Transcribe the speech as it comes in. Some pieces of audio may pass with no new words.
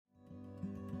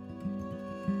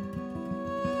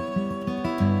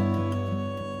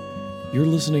You're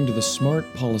listening to the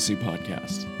Smart Policy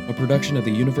Podcast, a production of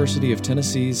the University of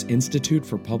Tennessee's Institute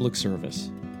for Public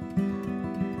Service.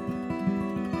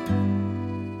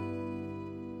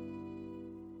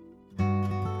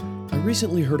 I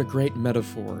recently heard a great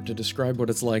metaphor to describe what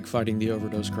it's like fighting the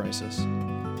overdose crisis.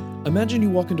 Imagine you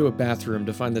walk into a bathroom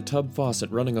to find the tub faucet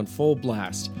running on full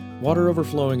blast, water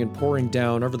overflowing and pouring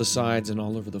down over the sides and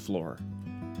all over the floor.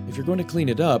 If you're going to clean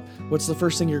it up, what's the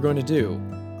first thing you're going to do?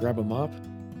 Grab a mop?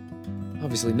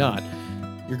 Obviously not.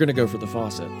 You're going to go for the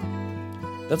faucet.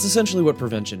 That's essentially what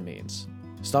prevention means.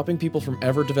 Stopping people from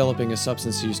ever developing a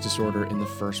substance use disorder in the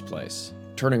first place.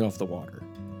 Turning off the water.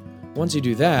 Once you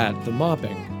do that, the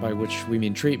mopping, by which we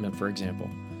mean treatment, for example,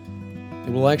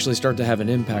 it will actually start to have an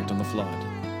impact on the flood.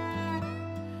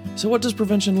 So what does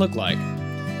prevention look like?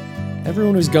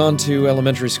 Everyone who's gone to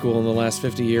elementary school in the last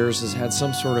 50 years has had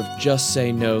some sort of just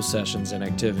say no sessions and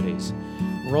activities.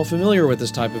 We're all familiar with this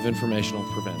type of informational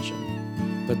prevention.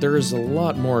 But there is a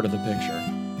lot more to the picture.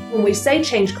 When we say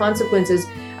change consequences,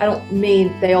 I don't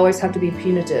mean they always have to be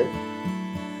punitive.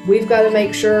 We've got to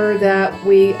make sure that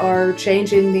we are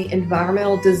changing the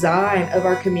environmental design of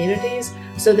our communities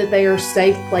so that they are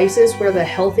safe places where the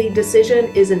healthy decision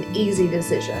is an easy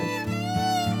decision.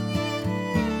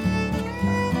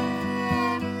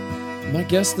 My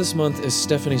guest this month is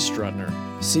Stephanie Strutner,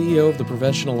 CEO of the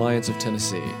Prevention Alliance of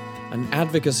Tennessee, an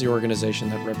advocacy organization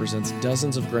that represents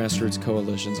dozens of grassroots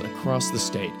coalitions across the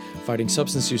state fighting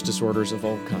substance use disorders of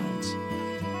all kinds.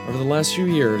 Over the last few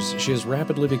years, she has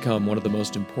rapidly become one of the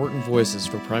most important voices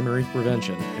for primary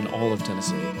prevention in all of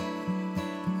Tennessee.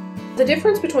 The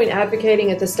difference between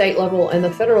advocating at the state level and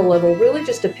the federal level really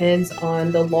just depends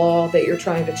on the law that you're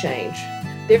trying to change.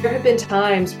 There have been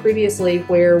times previously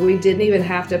where we didn't even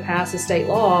have to pass a state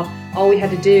law. All we had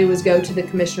to do was go to the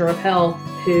Commissioner of Health,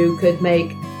 who could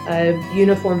make a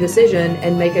uniform decision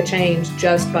and make a change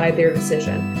just by their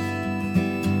decision.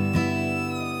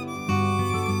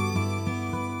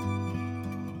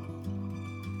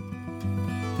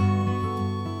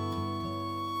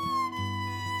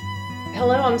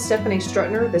 Hello, I'm Stephanie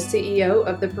Strutner, the CEO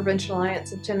of the Prevention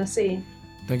Alliance of Tennessee.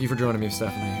 Thank you for joining me,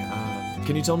 Stephanie.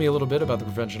 Can you tell me a little bit about the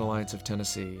Prevention Alliance of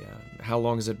Tennessee? How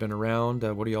long has it been around?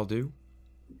 What do y'all do?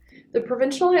 The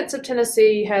Prevention Alliance of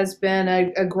Tennessee has been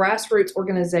a grassroots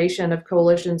organization of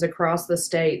coalitions across the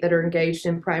state that are engaged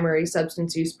in primary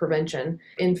substance use prevention.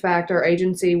 In fact, our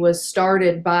agency was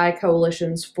started by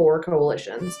coalitions for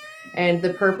coalitions, and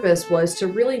the purpose was to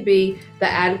really be the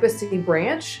advocacy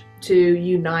branch to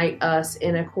unite us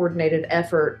in a coordinated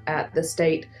effort at the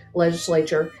state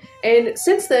legislature. And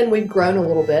since then, we've grown a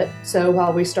little bit. So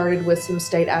while we started with some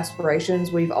state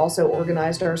aspirations, we've also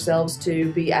organized ourselves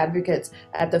to be advocates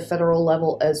at the federal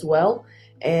level as well,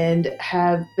 and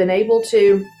have been able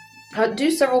to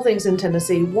do several things in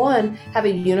Tennessee. One, have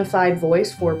a unified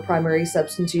voice for primary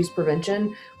substance use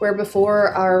prevention, where before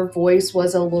our voice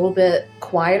was a little bit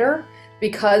quieter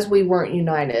because we weren't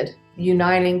united.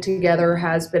 Uniting together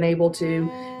has been able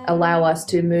to allow us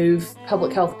to move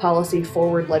public health policy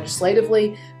forward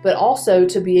legislatively, but also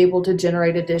to be able to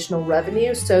generate additional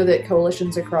revenue so that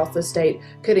coalitions across the state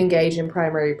could engage in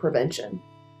primary prevention.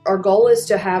 Our goal is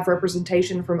to have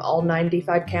representation from all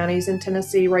 95 counties in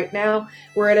Tennessee. Right now,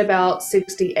 we're at about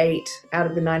 68 out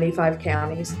of the 95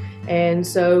 counties, and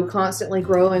so constantly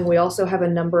growing. We also have a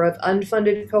number of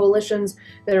unfunded coalitions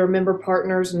that are member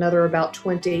partners, another about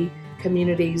 20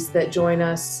 communities that join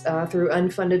us through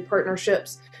unfunded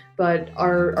partnerships. But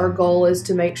our goal is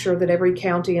to make sure that every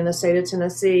county in the state of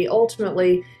Tennessee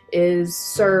ultimately is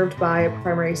served by a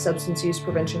primary substance use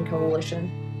prevention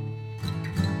coalition.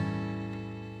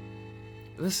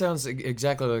 This sounds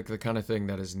exactly like the kind of thing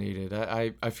that is needed.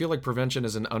 I feel like prevention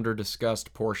is an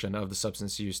under-discussed portion of the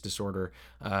substance use disorder,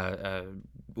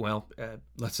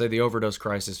 let's say the overdose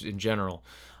crisis in general.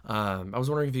 I was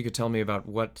wondering if you could tell me about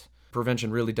what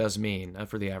prevention really does mean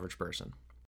for the average person.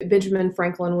 Benjamin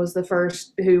Franklin was the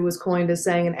first who was coined as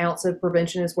saying an ounce of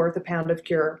prevention is worth a pound of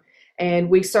cure. And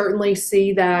we certainly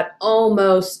see that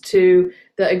almost to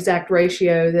the exact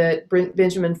ratio that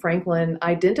Benjamin Franklin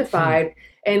identified.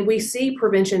 And we see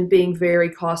prevention being very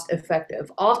cost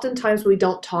effective. Oftentimes we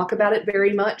don't talk about it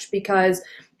very much because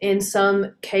in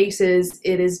some cases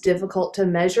it is difficult to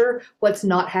measure what's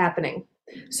not happening.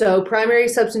 So primary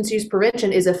substance use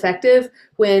prevention is effective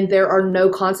when there are no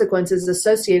consequences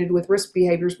associated with risk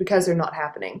behaviors because they're not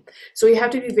happening. So we have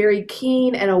to be very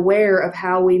keen and aware of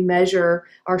how we measure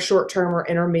our short-term or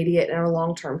intermediate and our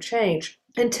long-term change.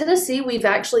 In Tennessee, we've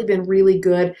actually been really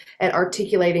good at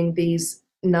articulating these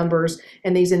numbers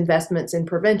and these investments in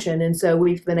prevention. And so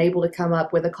we've been able to come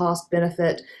up with a cost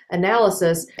benefit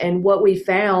analysis. And what we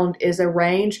found is a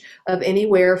range of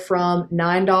anywhere from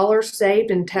 $9 saved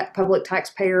in public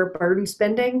taxpayer burden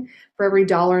spending for every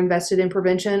dollar invested in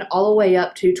prevention, all the way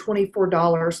up to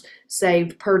 $24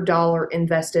 saved per dollar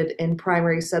invested in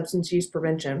primary substance use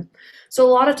prevention. So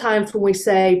a lot of times when we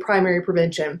say primary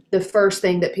prevention, the first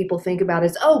thing that people think about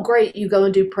is, oh, great, you go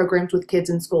and do programs with kids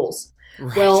in schools.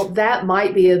 Right. Well, that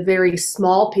might be a very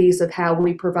small piece of how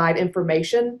we provide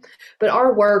information, but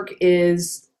our work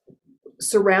is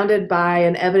surrounded by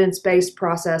an evidence-based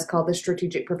process called the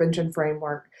Strategic Prevention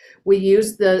Framework. We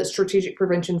use the Strategic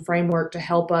Prevention Framework to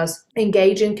help us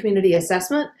engage in community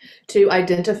assessment to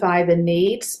identify the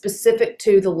needs specific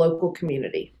to the local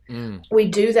community. We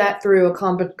do that through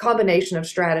a combination of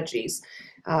strategies,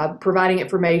 providing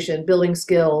information, building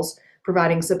skills,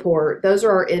 providing support. Those are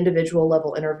our individual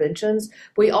level interventions.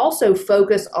 We also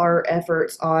focus our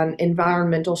efforts on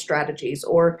environmental strategies,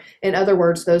 or in other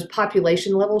words, those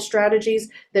population level strategies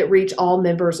that reach all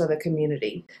members of a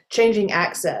community. Changing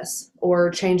access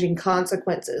or changing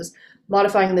consequences,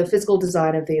 modifying the physical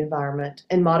design of the environment,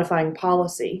 and modifying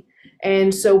policy.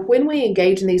 And so when we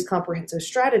engage in these comprehensive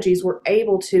strategies, we're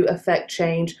able to affect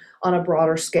change on a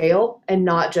broader scale and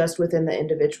not just within the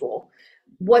individual.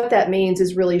 What that means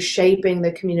is really shaping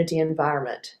the community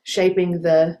environment, shaping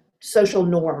the social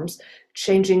norms,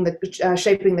 shaping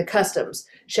the customs,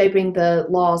 shaping the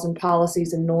laws and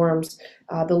policies and norms,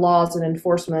 the laws and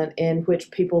enforcement in which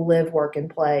people live, work,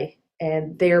 and play,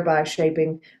 and thereby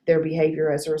shaping their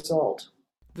behavior as a result.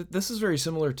 This is very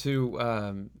similar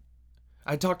to,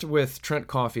 I talked with Trent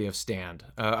Coffey of Stand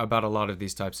about a lot of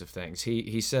these types of things.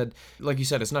 He said, like you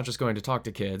said, it's not just going to talk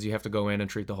to kids, you have to go in and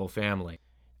treat the whole family.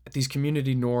 These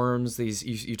community norms,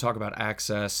 you talk about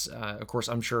access. Of course,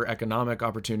 I'm sure economic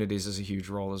opportunities is a huge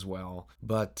role as well.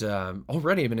 But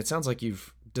already, I mean, it sounds like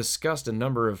you've discussed a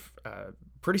number of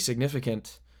pretty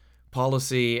significant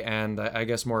policy and I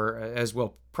guess more as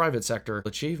well private sector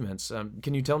achievements.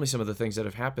 Can you tell me some of the things that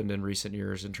have happened in recent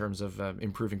years in terms of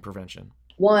improving prevention?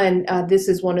 One, this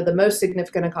is one of the most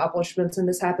significant accomplishments, and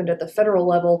this happened at the federal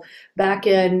level. Back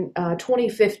in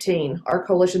 2015, our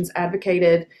coalitions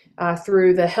advocated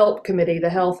through the HELP Committee,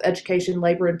 the Health, Education,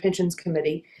 Labor, and Pensions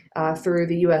Committee, through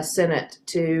the U.S. Senate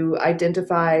to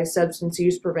identify substance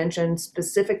use prevention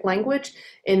specific language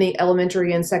in the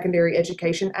Elementary and Secondary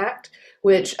Education Act,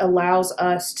 which allows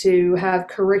us to have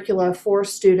curricula for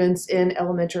students in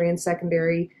elementary and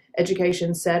secondary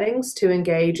education settings to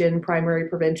engage in primary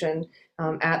prevention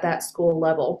at that school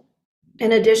level.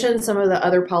 In addition, some of the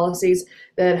other policies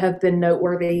that have been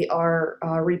noteworthy are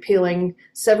repealing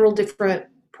several different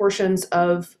portions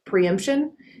of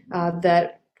preemption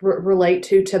that relate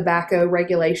to tobacco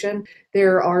regulation.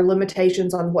 There are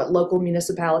limitations on what local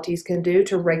municipalities can do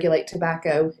to regulate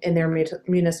tobacco in their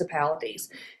municipalities.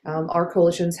 Our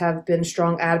coalitions have been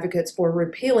strong advocates for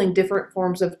repealing different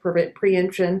forms of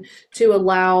preemption to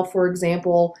allow, for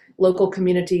example, local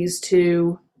communities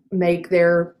to make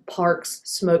their parks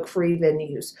smoke-free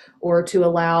venues, or to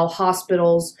allow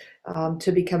hospitals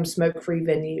to become smoke-free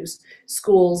venues.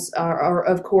 Schools are,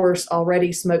 of course,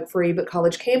 already smoke-free, but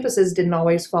college campuses didn't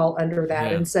always fall under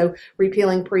that. Yeah. And so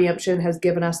repealing preemption has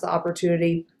given us the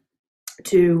opportunity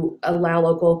to allow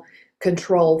local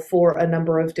control for a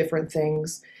number of different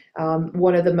things.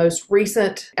 One of the most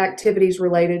recent activities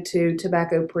related to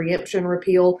tobacco preemption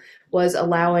repeal was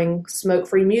allowing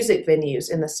smoke-free music venues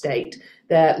in the state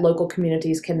that local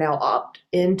communities can now opt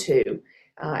into.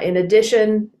 In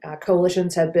addition,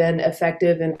 coalitions have been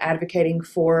effective in advocating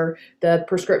for the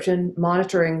prescription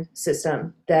monitoring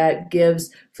system that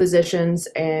gives physicians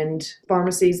and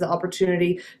pharmacies the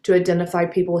opportunity to identify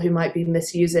people who might be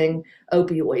misusing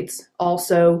opioids.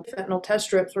 Also, fentanyl test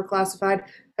strips were classified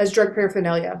as drug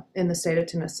paraphernalia in the state of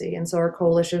Tennessee. And so our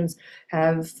coalitions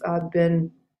have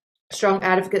been strong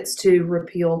advocates to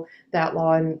repeal that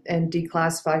law and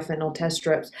declassify fentanyl test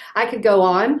strips. I could go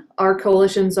on. Our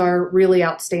coalitions are really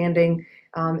outstanding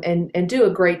and do a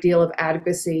great deal of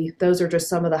advocacy. Those are just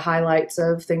some of the highlights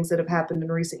of things that have happened in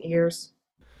recent years.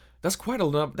 That's quite a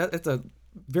number. That's a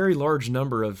very large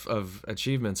number of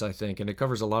achievements, I think, and it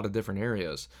covers a lot of different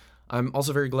areas. I'm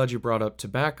also very glad you brought up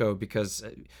tobacco, because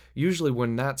usually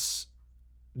when that's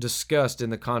discussed in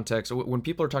the context, when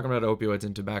people are talking about opioids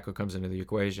and tobacco comes into the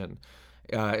equation,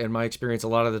 in my experience, a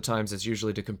lot of the times it's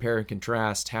usually to compare and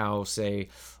contrast how, say,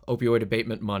 opioid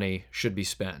abatement money should be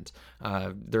spent.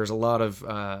 There's a lot of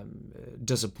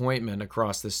disappointment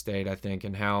across the state, I think,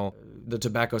 in how the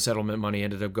tobacco settlement money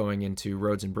ended up going into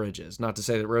roads and bridges. Not to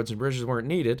say that roads and bridges weren't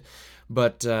needed,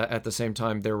 but at the same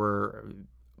time, there were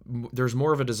there's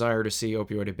more of a desire to see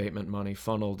opioid abatement money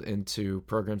funneled into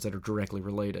programs that are directly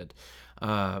related.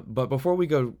 But before we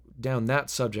go down that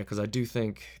subject, because I do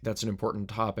think that's an important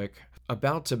topic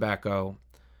about tobacco,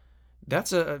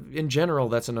 in general,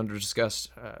 that's an underdiscussed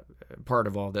part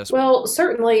of all this. Well,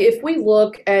 certainly, if we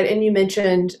look at, and you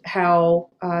mentioned how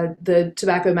the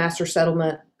tobacco master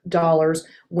settlement dollars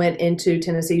went into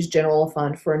Tennessee's general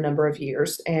fund for a number of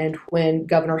years. And when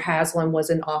Governor Haslam was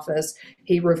in office,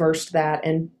 he reversed that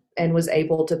and was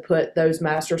able to put those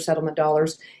master settlement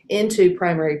dollars into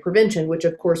primary prevention, which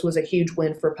of course was a huge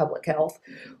win for public health.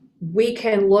 We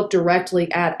can look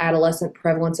directly at adolescent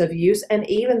prevalence of use and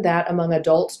even that among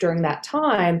adults during that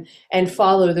time and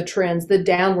follow the trends, the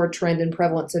downward trend in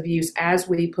prevalence of use as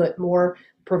we put more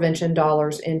prevention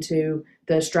dollars into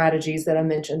the strategies that I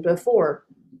mentioned before.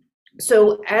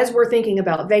 So as we're thinking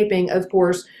about vaping, of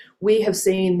course, we have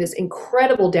seen this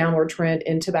incredible downward trend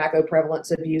in tobacco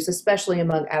prevalence of use, especially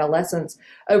among adolescents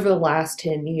over the last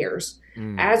 10 years.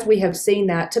 As we have seen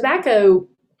that, tobacco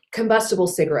combustible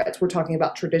cigarettes, we're talking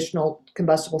about traditional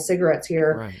combustible cigarettes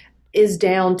here, Right. is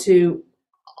down to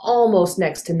almost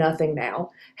next to nothing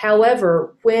now.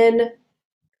 However, when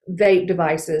vape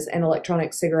devices and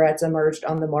electronic cigarettes emerged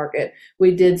on the market,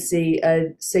 we did see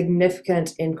a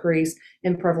significant increase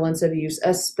in prevalence of use,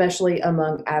 especially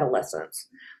among adolescents.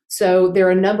 So there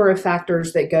are a number of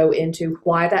factors that go into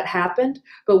why that happened,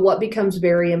 but what becomes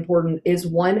very important is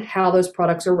one, how those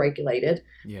products are regulated.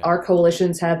 Yeah. Our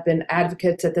coalitions have been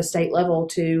advocates at the state level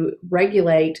to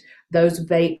regulate those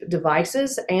vape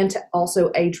devices and to also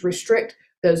age restrict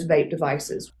those vape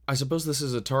devices. I suppose this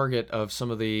is a target of some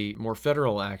of the more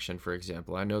federal action, for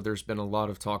example. I know there's been a lot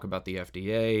of talk about the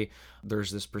FDA.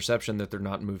 There's this perception that they're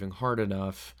not moving hard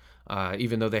enough.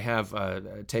 Even though they have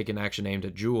taken action aimed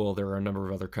at Juul, there are a number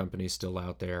of other companies still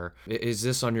out there. Is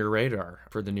this on your radar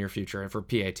for the near future, for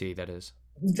PAT, that is?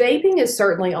 Vaping is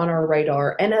certainly on our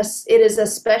radar, and it is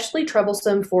especially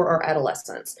troublesome for our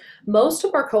adolescents. Most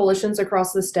of our coalitions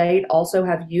across the state also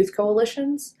have youth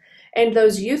coalitions, and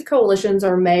those youth coalitions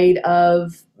are made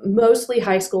of mostly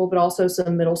high school, but also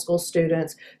some middle school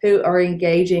students who are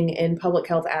engaging in public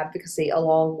health advocacy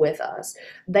along with us.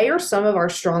 They are some of our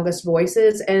strongest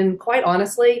voices, and quite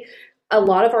honestly, a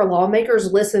lot of our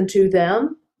lawmakers listen to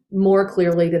them more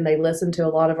clearly than they listen to a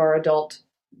lot of our adult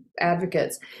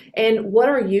advocates. And what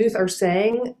our youth are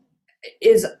saying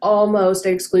is almost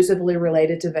exclusively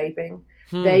related to vaping.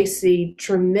 They see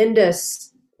tremendous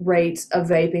rates of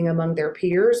vaping among their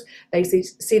peers. They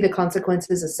see the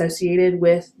consequences associated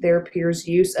with their peers'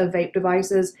 use of vape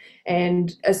devices.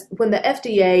 And when the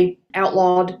FDA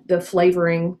outlawed the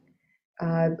flavoring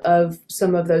of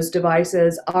some of those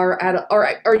devices, our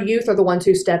youth are the ones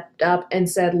who stepped up and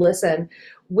said, listen,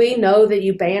 we know that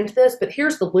you banned this, but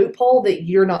here's the loophole that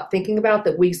you're not thinking about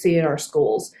that we see in our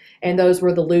schools. And those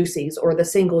were the Lucy's, or the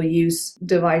single-use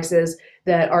devices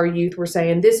that our youth were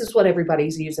saying, this is what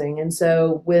everybody's using. And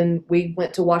so when we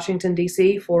went to Washington,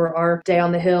 D.C. for our Day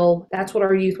on the Hill, that's what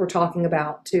our youth were talking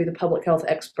about to the public health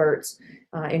experts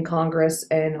in Congress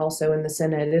and also in the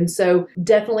Senate. And so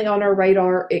definitely on our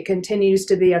radar, it continues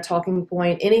to be a talking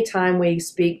point anytime we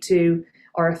speak to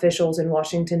our officials in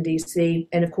Washington, D.C.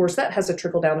 And of course, that has a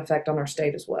trickle-down effect on our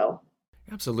state as well.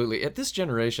 Absolutely. At this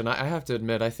generation, I have to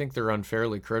admit, I think they're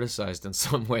unfairly criticized in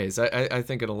some ways. I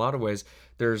think in a lot of ways,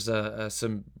 there's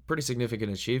some pretty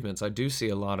significant achievements. I do see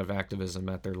a lot of activism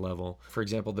at their level. For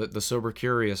example, the Sober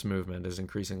Curious movement is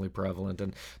increasingly prevalent,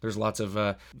 and there's lots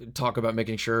of talk about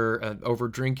making sure over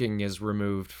drinking is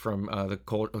removed from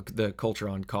the culture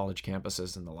on college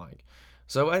campuses and the like.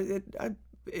 So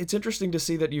it's interesting to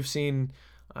see that you've seen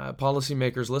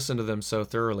policymakers listen to them so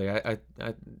thoroughly. I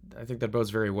think that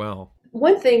bodes very well.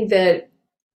 One thing that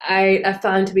I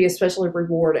find to be especially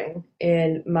rewarding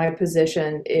in my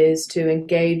position is to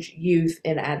engage youth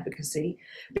in advocacy,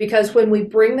 because when we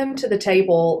bring them to the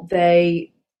table,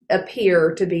 they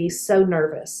appear to be so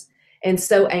nervous and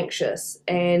so anxious,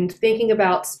 and thinking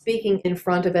about speaking in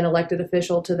front of an elected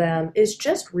official to them is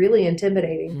just really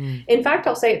intimidating. In fact,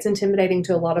 I'll say it's intimidating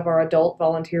to a lot of our adult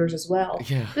volunteers as well,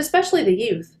 especially the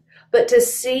youth. But to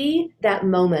see that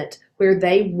moment where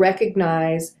they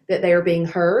recognize that they are being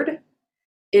heard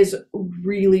is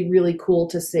really, really cool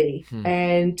to see.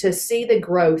 And to see the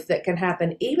growth that can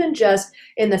happen even just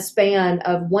in the span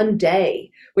of one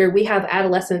day, where we have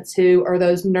adolescents who are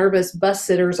those nervous bus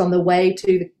sitters on the way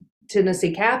to the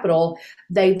Tennessee Capitol.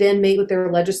 They then meet with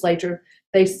their legislature.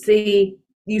 You see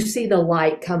the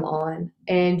light come on,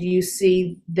 and you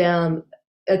see them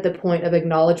at the point of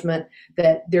acknowledgement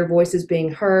that their voice is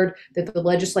being heard, that the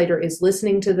legislator is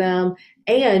listening to them,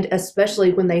 and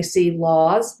especially when they see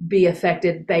laws be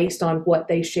affected based on what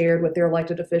they shared with their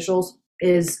elected officials,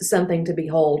 is something to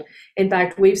behold. In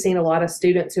fact, we've seen a lot of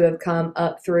students who have come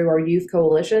up through our youth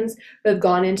coalitions who have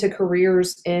gone into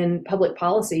careers in public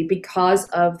policy because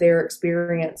of their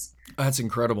experience. That's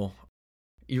incredible.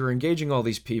 You're engaging all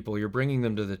these people, you're bringing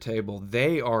them to the table.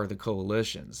 They are the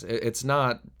coalitions. It's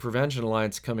not Prevention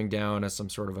Alliance coming down as some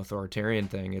sort of authoritarian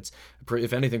thing. It's,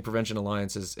 if anything, Prevention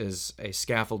Alliance is a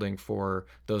scaffolding for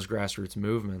those grassroots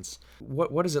movements.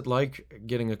 What is it like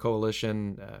getting a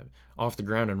coalition off the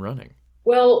ground and running?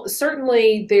 Well,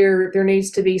 certainly there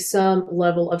needs to be some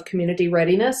level of community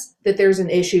readiness, that there's an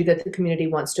issue that the community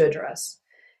wants to address.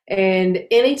 And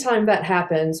anytime that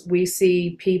happens, we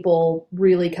see people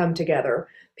really come together.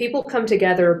 People come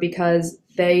together because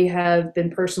they have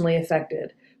been personally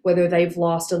affected, whether they've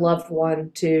lost a loved one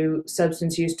to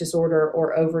substance use disorder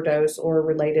or overdose or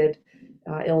related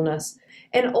illness.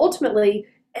 And ultimately,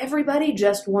 everybody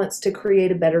just wants to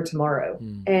create a better tomorrow.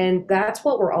 And that's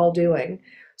what we're all doing.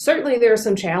 Certainly, there are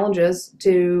some challenges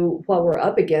to what we're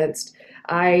up against.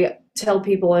 I tell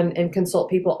people and consult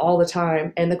people all the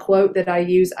time. And the quote that I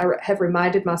use, I have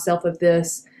reminded myself of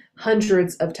this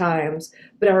hundreds of times,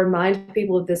 but I remind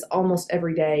people of this almost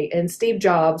every day. And Steve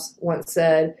Jobs once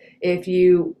said, if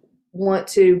you want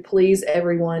to please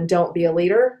everyone, don't be a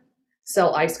leader,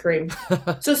 sell ice cream.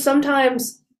 So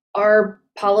sometimes our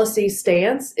policy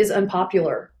stance is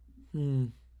unpopular.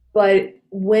 But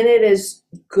when it is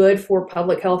good for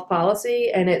public health policy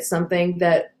and it's something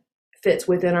that fits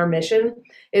within our mission,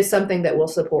 is something that we'll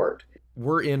support.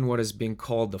 We're in what is being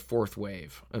called the fourth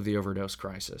wave of the overdose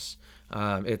crisis.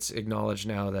 It's acknowledged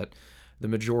now that the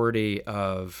majority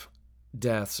of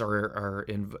deaths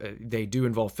they do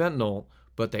involve fentanyl,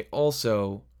 but they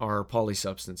also are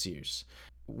polysubstance use.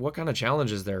 What kind of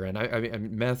challenges there? And I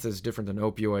mean, meth is different than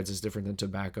opioids, is different than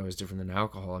tobacco, is different than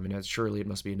alcohol. I mean, surely it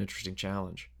must be an interesting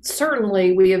challenge.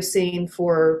 Certainly, we have seen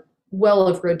for well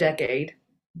over a decade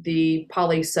the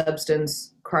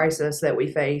polysubstance crisis that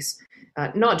we face,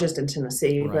 not just in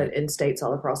Tennessee, Right. but in states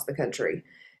all across the country.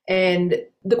 And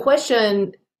the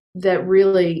question that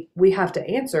really we have to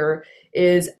answer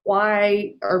is,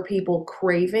 why are people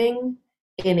craving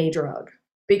any drug?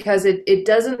 Because it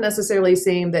doesn't necessarily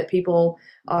seem that people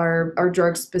are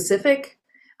drug specific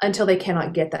until they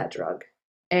cannot get that drug.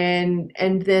 And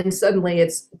then suddenly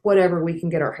it's whatever we can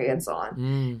get our hands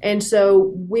on. And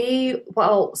so we,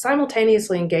 while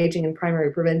simultaneously engaging in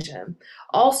primary prevention,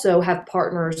 also have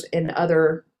partners in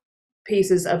other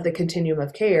pieces of the continuum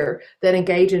of care that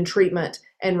engage in treatment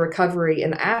and recovery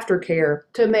and aftercare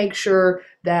to make sure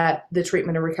that the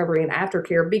treatment and recovery and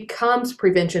aftercare becomes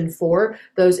prevention for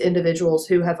those individuals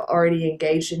who have already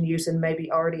engaged in use and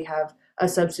maybe already have a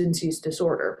substance use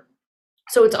disorder.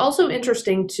 So it's also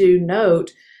interesting to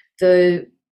note the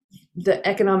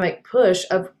economic push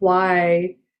of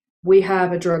why we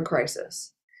have a drug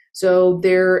crisis. So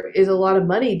there is a lot of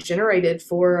money generated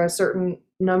for a certain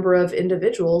number of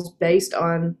individuals based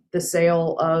on the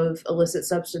sale of illicit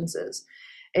substances.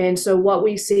 And so what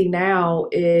we see now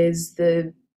is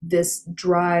this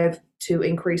drive to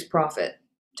increase profit,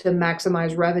 to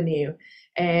maximize revenue.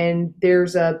 And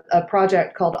there's a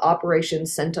project called Operation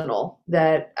Sentinel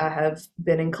that I have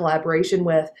been in collaboration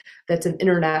with, that's an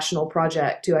international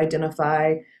project to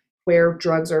identify where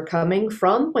drugs are coming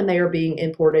from when they are being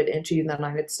imported into the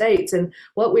United States. And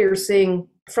what we are seeing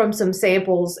from some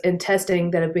samples and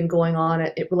testing that have been going on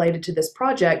related to this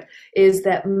project is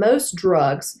that most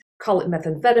drugs, call it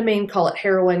methamphetamine, call it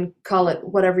heroin, call it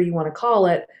whatever you want to call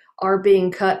it, are being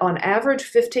cut on average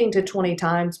 15 to 20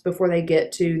 times before they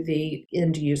get to the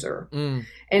end user.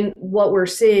 And what we're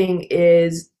seeing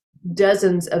is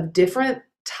dozens of different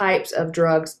types of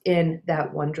drugs in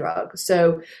that one drug.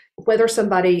 So whether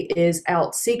somebody is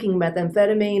out seeking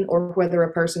methamphetamine or whether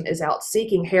a person is out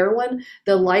seeking heroin,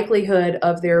 the likelihood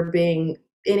of there being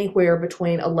anywhere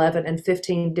between 11 and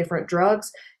 15 different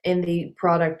drugs in the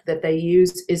product that they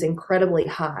use is incredibly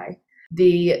high.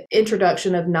 The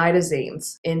introduction of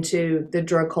nitazenes into the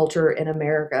drug culture in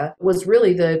America was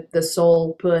really the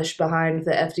sole push behind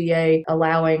the FDA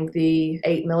allowing the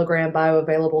 8 milligram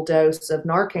bioavailable dose of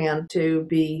Narcan to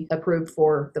be approved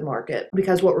for the market.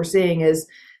 Because what we're seeing is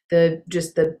the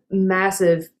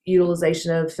massive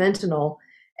utilization of fentanyl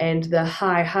and the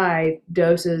high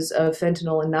doses of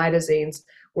fentanyl and nitazenes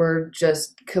were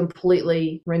just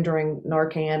completely rendering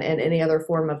Narcan and any other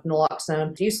form of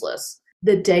naloxone useless.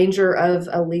 the danger of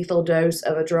a lethal dose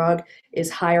of a drug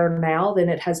is higher now than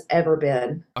it has ever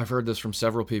been. I've heard this from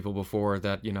several people before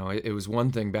that, it was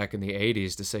one thing back in the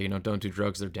 80s to say, don't do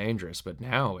drugs, they're dangerous. But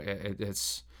now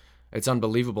it's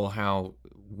unbelievable how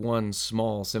one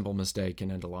small, simple mistake can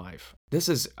end a life. This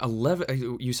is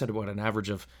 11, you said what, an average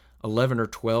of 11 or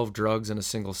 12 drugs in a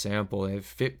single sample,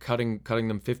 cutting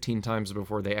them 15 times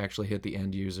before they actually hit the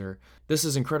end user. This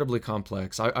is incredibly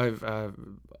complex. I've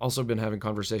also been having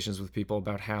conversations with people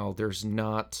about how there's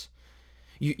not...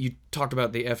 You talked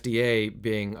about the FDA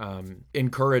being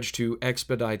encouraged to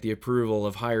expedite the approval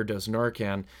of higher dose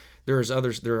Narcan. There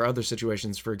are other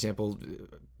situations, for example,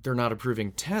 they're not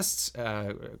approving tests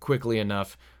quickly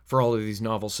enough for all of these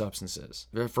novel substances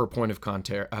for point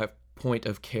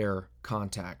of care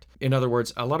contact. In other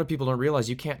words, a lot of people don't realize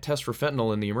you can't test for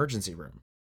fentanyl in the emergency room.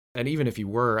 And even if you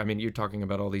were, I mean, you're talking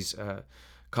about all these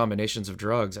combinations of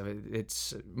drugs. I mean,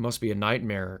 it must be a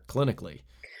nightmare clinically.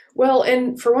 Well,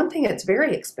 and for one thing, it's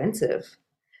very expensive.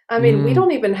 I mean, we Mm,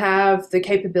 don't even have the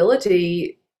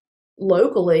capability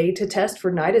locally to test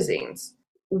for nitazines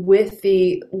with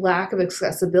the lack of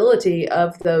accessibility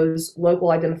of those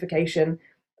local identification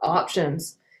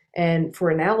options. And for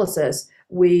analysis,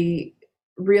 we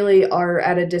really are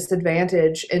at a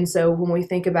disadvantage. And so when we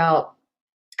think about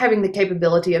having the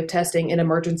capability of testing in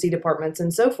emergency departments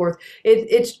and so forth,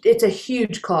 it's a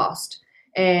huge cost.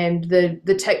 And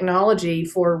the technology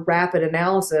for rapid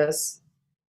analysis,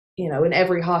 in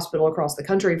every hospital across the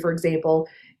country, for example,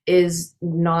 is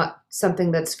not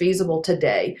something that's feasible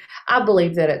today. I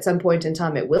believe that at some point in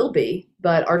time it will be,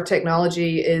 but our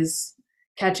technology is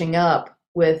catching up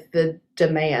with the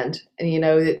demand. And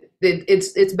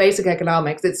it's basic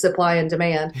economics. It's supply and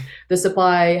demand. The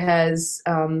supply has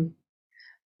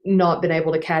not been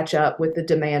able to catch up with the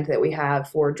demand that we have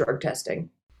for drug testing.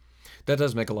 that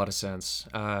does make a lot of sense.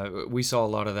 We saw a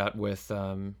lot of that with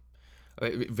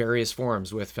various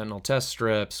forms, with fentanyl test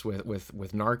strips,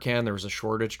 with Narcan. There was a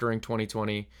shortage during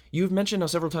 2020. You've mentioned now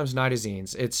several times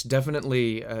nitazines. It's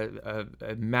definitely a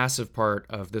massive part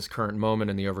of this current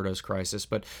moment in the overdose crisis.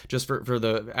 But just for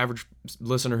the average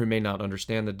listener who may not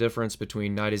understand the difference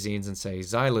between nitazines and, say,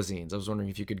 xylazines, I was wondering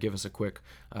if you could give us a quick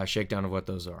shakedown of what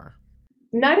those are.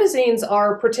 Nitazines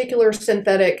are particular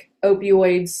synthetic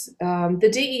opioids. The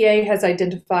DEA has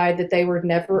identified that they were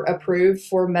never approved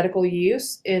for medical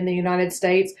use in the United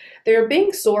States. They're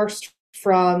being sourced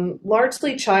from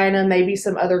largely China, maybe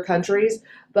some other countries,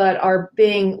 but are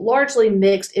being largely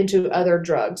mixed into other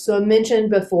drugs. So I mentioned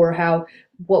before how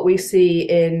what we see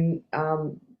in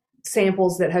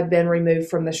samples that have been removed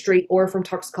from the street or from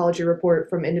toxicology report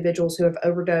from individuals who have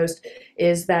overdosed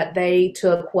is that they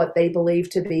took what they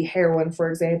believe to be heroin, for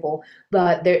example,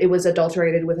 but it was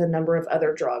adulterated with a number of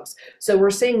other drugs. So we're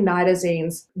seeing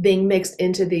nitazines being mixed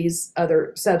into these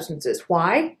other substances.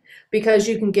 Why? Because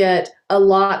you can get a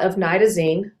lot of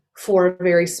nitazine for a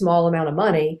very small amount of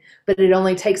money, but it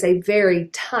only takes a very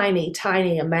tiny,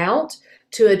 tiny amount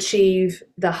to achieve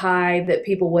the high that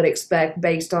people would expect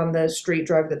based on the street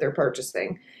drug that they're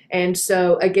purchasing. And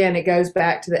so again, it goes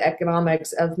back to the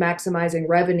economics of maximizing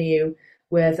revenue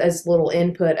with as little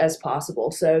input as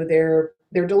possible. So they're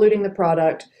diluting the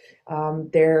product.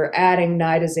 They're adding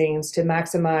nitazines to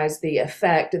maximize the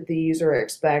effect that the user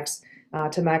expects,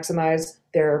 to maximize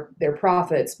their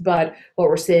profits. But what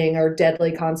we're seeing are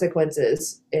deadly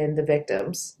consequences in the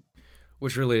victims.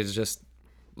 Which really is just,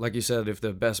 like you said, if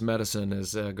the best medicine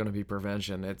is going to be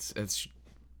prevention, it's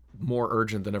more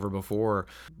urgent than ever before.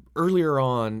 Earlier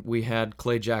on, we had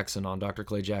Clay Jackson on, Dr.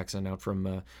 Clay Jackson out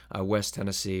from West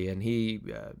Tennessee, and he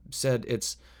said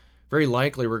it's very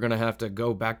likely we're going to have to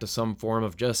go back to some form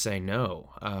of just say no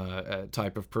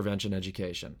type of prevention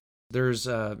education. There's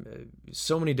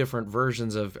so many different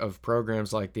versions of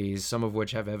programs like these, some of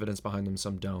which have evidence behind them,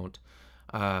 some don't.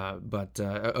 But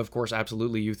of course,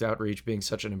 absolutely, youth outreach being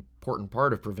such an important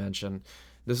part of prevention,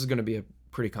 this is going to be a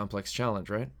pretty complex challenge,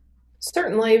 right?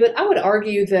 Certainly, but I would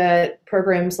argue that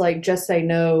programs like Just Say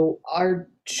No are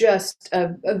just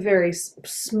a very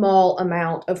small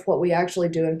amount of what we actually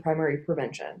do in primary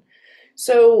prevention.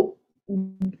 So,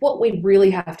 what we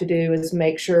really have to do is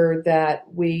make sure that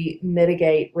we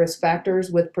mitigate risk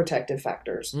factors with protective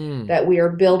factors, Mm. that we are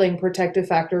building protective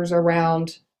factors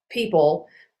around people,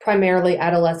 primarily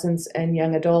adolescents and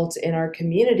young adults in our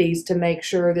communities, to make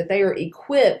sure that they are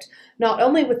equipped not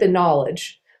only with the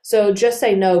knowledge. So Just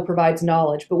Say No provides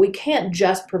knowledge, but we can't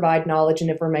just provide knowledge and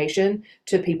information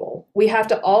to people. We have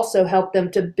to also help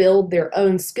them to build their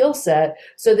own skill set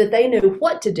so that they know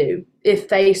what to do if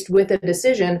faced with a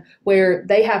decision where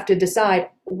they have to decide,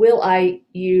 will I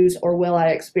use or will I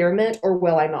experiment or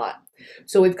will I not?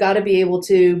 So we've got to be able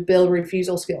to build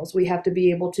refusal skills. We have to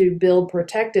be able to build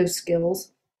protective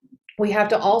skills. We have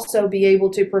to also be able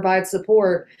to provide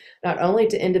support not only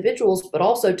to individuals, but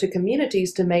also to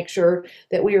communities to make sure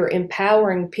that we are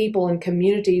empowering people and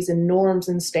communities and norms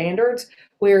and standards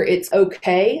where it's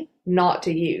okay not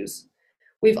to use.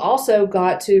 We've also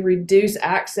got to reduce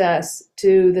access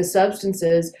to the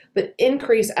substances, but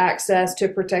increase access to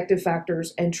protective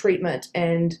factors and treatment.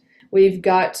 And we've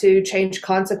got to change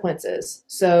consequences.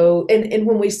 So, and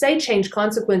when we say change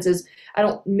consequences, I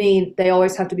don't mean they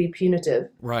always have to be punitive.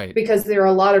 Right. Because there are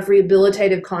a lot of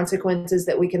rehabilitative consequences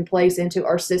that we can place into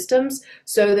our systems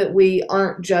so that we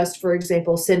aren't just, for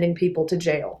example, sending people to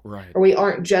jail. Right. Or we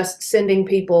aren't just sending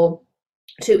people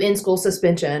to in-school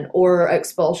suspension or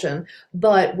expulsion,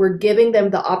 but we're giving them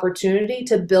the opportunity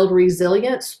to build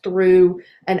resilience through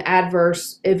an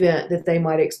adverse event that they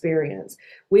might experience.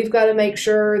 We've got to make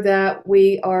sure that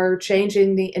we are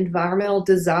changing the environmental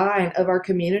design of our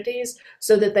communities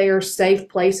so that they are safe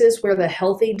places where the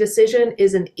healthy decision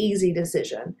is an easy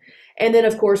decision. And then,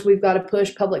 of course, we've got to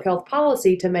push public health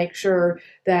policy to make sure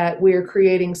that we're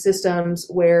creating systems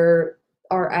where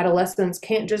our adolescents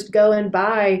can't just go and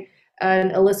buy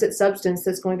an illicit substance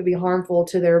that's going to be harmful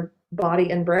to their body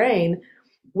and brain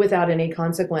without any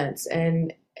consequence,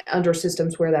 and under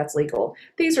systems where that's legal.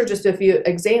 These are just a few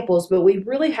examples, but we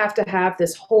really have to have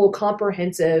this whole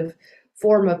comprehensive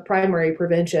form of primary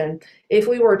prevention. If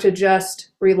we were to just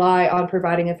rely on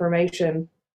providing information,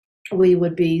 we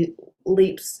would be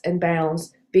leaps and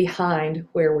bounds behind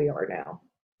where we are now.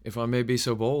 If I may be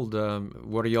so bold,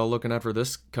 what are y'all looking at for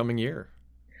this coming year?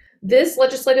 This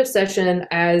legislative session,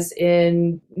 as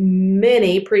in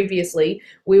many previously,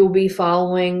 we will be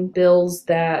following bills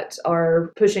that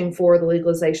are pushing for the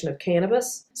legalization of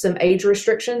cannabis, some age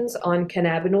restrictions on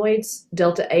cannabinoids.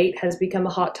 Delta 8 has become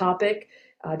a hot topic.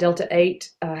 Delta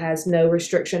 8 has no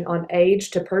restriction on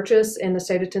age to purchase in the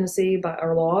state of Tennessee by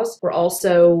our laws. We're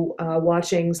also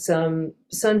watching some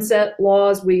sunset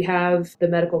laws. We have the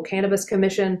Medical Cannabis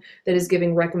Commission that is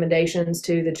giving recommendations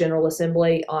to the General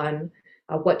Assembly on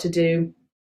what to do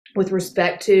with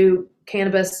respect to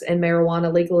cannabis and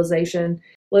marijuana legalization.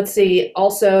 Let's see,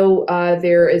 also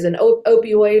there is an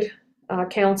opioid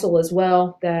council as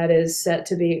well that is set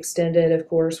to be extended. Of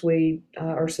course, we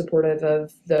are supportive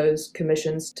of those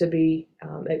commissions to be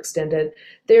extended.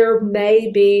 There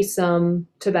may be some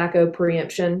tobacco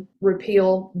preemption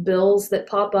repeal bills that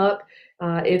pop up.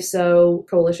 If so,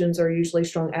 coalitions are usually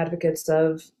strong advocates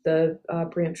of the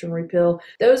preemption repeal.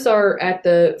 Those are at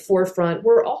the forefront.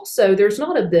 There's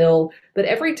not a bill, but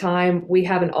every time we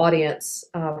have an audience,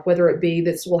 whether it be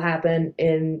this will happen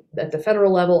at the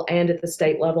federal level and at the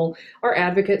state level, our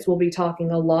advocates will be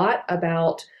talking a lot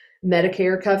about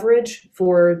Medicare coverage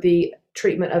for the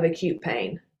treatment of acute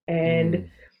pain. And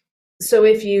so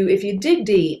if you dig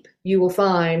deep, you will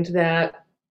find that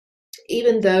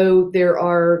even though there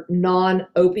are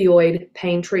non-opioid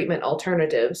pain treatment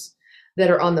alternatives that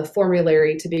are on the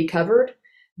formulary to be covered,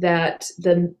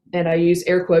 and I use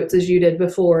air quotes as you did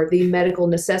before, the medical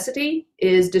necessity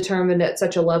is determined at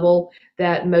such a level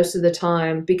that most of the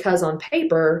time, because on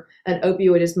paper, an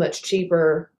opioid is much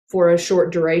cheaper for a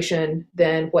short duration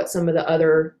than what some of the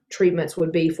other treatments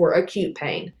would be for acute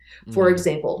pain. For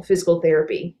example, physical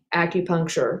therapy,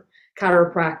 acupuncture,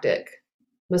 chiropractic,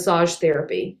 massage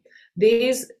therapy.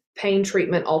 These pain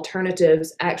treatment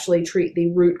alternatives actually treat the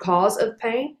root cause of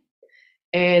pain.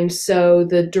 And so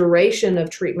the duration of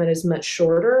treatment is much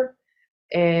shorter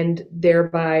and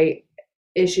thereby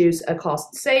issues a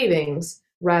cost savings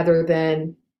rather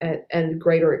than a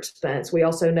greater expense. We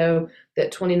also know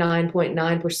that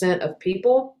 29.9% of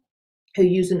people who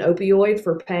use an opioid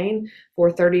for pain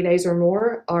for 30 days or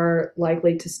more are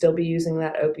likely to still be using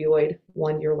that opioid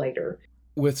 1 year later.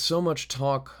 With so much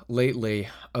talk lately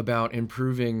about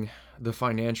improving the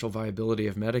financial viability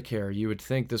of Medicare, you would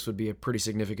think this would be a pretty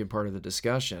significant part of the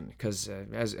discussion because,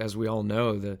 as we all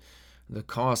know, the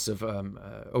costs of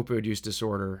opioid use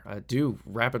disorder do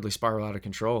rapidly spiral out of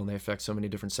control, and they affect so many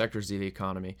different sectors of the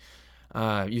economy.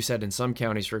 You said in some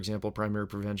counties, for example, primary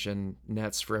prevention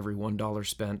nets for every $1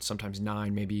 spent, sometimes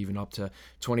 $9, maybe even up to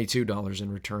 $22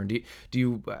 in return. Do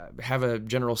you have a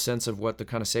general sense of what the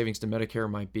kind of savings to Medicare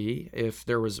might be if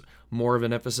there was more of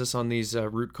an emphasis on these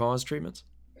root cause treatments?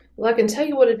 Well, I can tell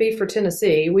you what it'd be for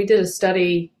Tennessee. We did a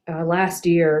study last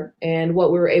year, and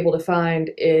what we were able to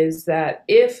find is that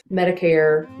if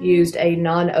Medicare used a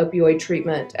non-opioid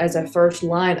treatment as a first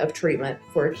line of treatment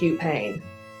for acute pain,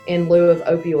 in lieu of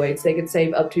opioids, they could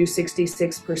save up to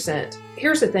 66%.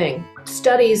 Here's the thing.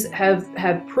 Studies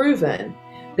have proven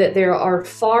that there are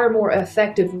far more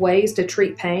effective ways to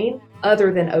treat pain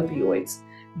other than opioids.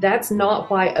 That's not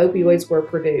why opioids were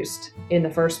produced in the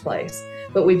first place,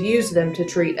 but we've used them to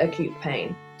treat acute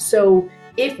pain. So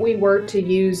if we were to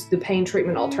use the pain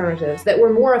treatment alternatives that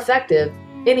were more effective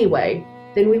anyway,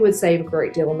 then we would save a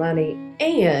great deal of money,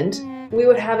 and we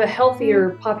would have a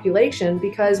healthier population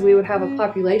because we would have a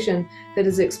population that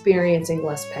is experiencing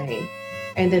less pain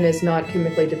and then is not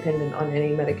chemically dependent on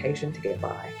any medication to get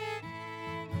by.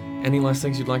 Any last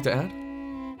things you'd like to add?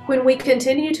 When we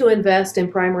continue to invest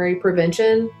in primary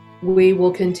prevention, we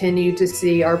will continue to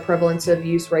see our prevalence of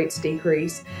use rates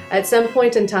decrease. At some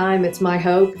point in time, it's my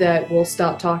hope that we'll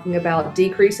stop talking about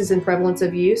decreases in prevalence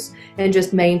of use and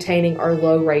just maintaining our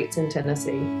low rates in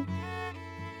Tennessee.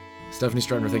 Stephanie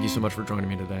Stratner, thank you so much for joining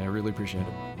me today. I really appreciate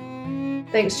it.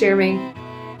 Thanks, Jeremy.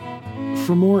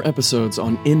 For more episodes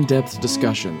on in-depth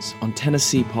discussions on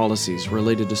Tennessee policies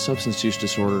related to substance use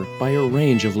disorder by a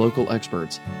range of local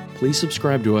experts, please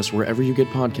subscribe to us wherever you get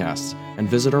podcasts and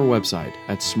visit our website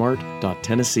at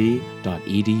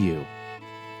smart.tennessee.edu.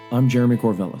 I'm Jeremy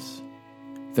Corvellis.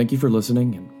 Thank you for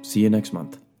listening and see you next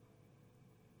month.